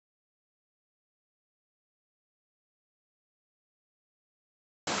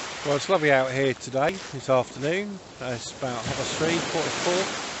Well, it's lovely out here today, this afternoon. It's about 3:30, 4:45.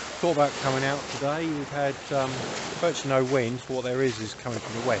 Thought about coming out today. We've had virtually no wind. What there is coming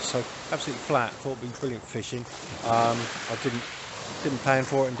from the west, so absolutely flat. Thought it'd been brilliant fishing. I didn't plan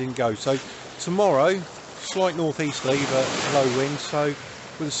for it and didn't go. So tomorrow, slight northeasterly but low wind. So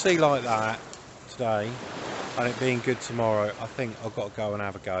with a sea like that today and it being good tomorrow, I think I've got to go and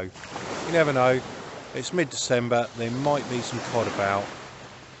have a go. You never know. It's mid-December. There might be some cod about.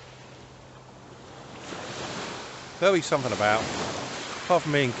 There'll be something about. Apart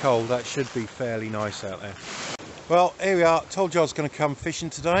from being cold, that should be fairly nice out there. Well, here we are. Told you I was going to come fishing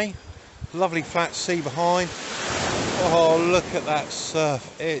today. Lovely flat sea behind. Oh, look at that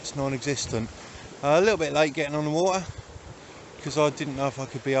surf. It's non-existent. A little bit late getting on the water because I didn't know if I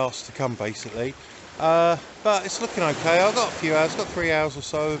could be asked to come, basically. But it's looking okay. I've got a few hours. I've got 3 hours or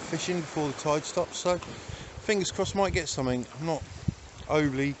so of fishing before the tide stops. So fingers crossed, might get something. I'm not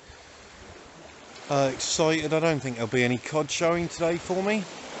overly excited. I don't think there'll be any cod showing today for me,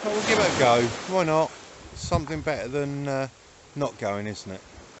 but we'll give it a go. Why not? Something better than not going, isn't it?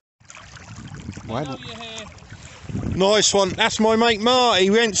 Well, nice one. That's my mate Marty.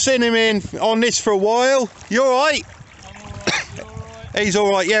 We ain't seen him in on this for a while. You alright? I'm alright. You alright? He's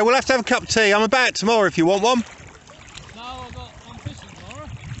alright. Yeah, we'll have to have a cup of tea. I'm about tomorrow if you want one. No, I'm fishing tomorrow.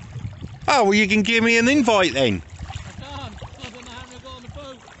 Oh, well, you can give me an invite then. I don't know how I got on the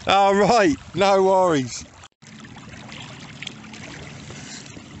boat. Oh, right, no worries.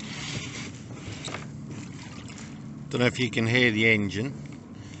 Don't know if you can hear the engine.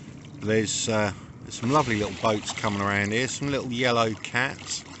 There's some lovely little boats coming around here, some little yellow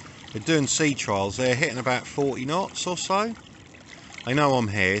cats. They're doing sea trials. They're hitting about 40 knots or so. They know I'm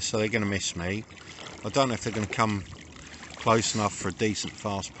here, so they're going to miss me. I don't know if they're going to come close enough for a decent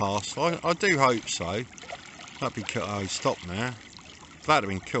fast pass. I do hope so. That'd be cool. Oh, he stopped now. That'd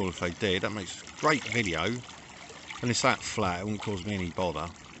have been cool if they did. That makes a great video. And it's that flat, it wouldn't cause me any bother.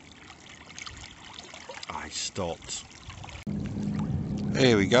 Ah, he stopped.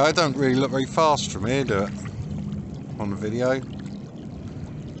 Here we go. I don't really look very fast from here, do it? On the video.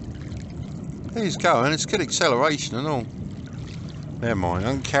 He's going. It's good acceleration and all. Never mind.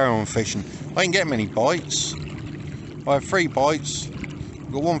 I can carry on fishing. I didn't get many bites. I had 3 bites.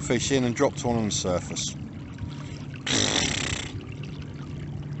 Got 1 fish in and dropped 1 on the surface.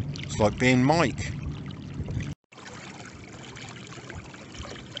 It's like being Mike.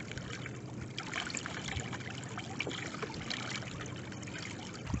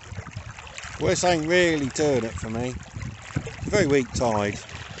 Well, this ain't really doing it for me. Very weak tide,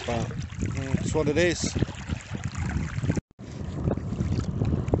 but yeah, it's what it is.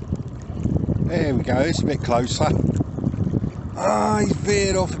 There we go, it's a bit closer. Ah, he's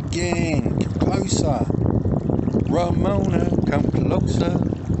veered off again. Come closer. Ramona, come closer.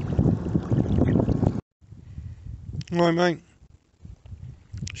 Right, mate.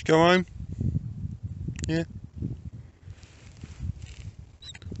 Just go home. Yeah.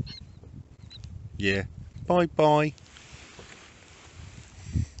 Yeah. Bye bye.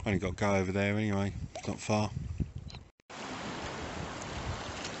 Only got to go over there anyway. It's not far.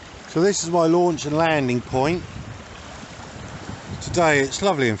 So this is my launch and landing point. Today it's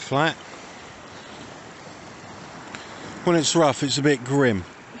lovely and flat. When it's rough, it's a bit grim.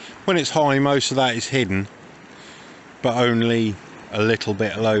 When it's high, most of that is hidden, but only a little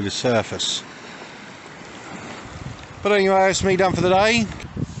bit below the surface. But anyway, that's me done for the day.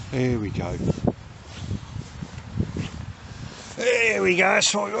 Here we go. Here we go,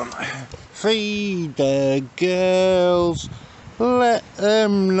 that's what we want. Feed the girls, let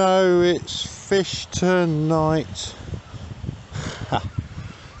them know it's fish tonight.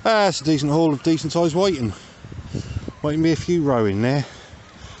 That's a decent haul of decent size whiting. Waiting me a few roe in there.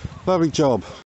 Lovely job.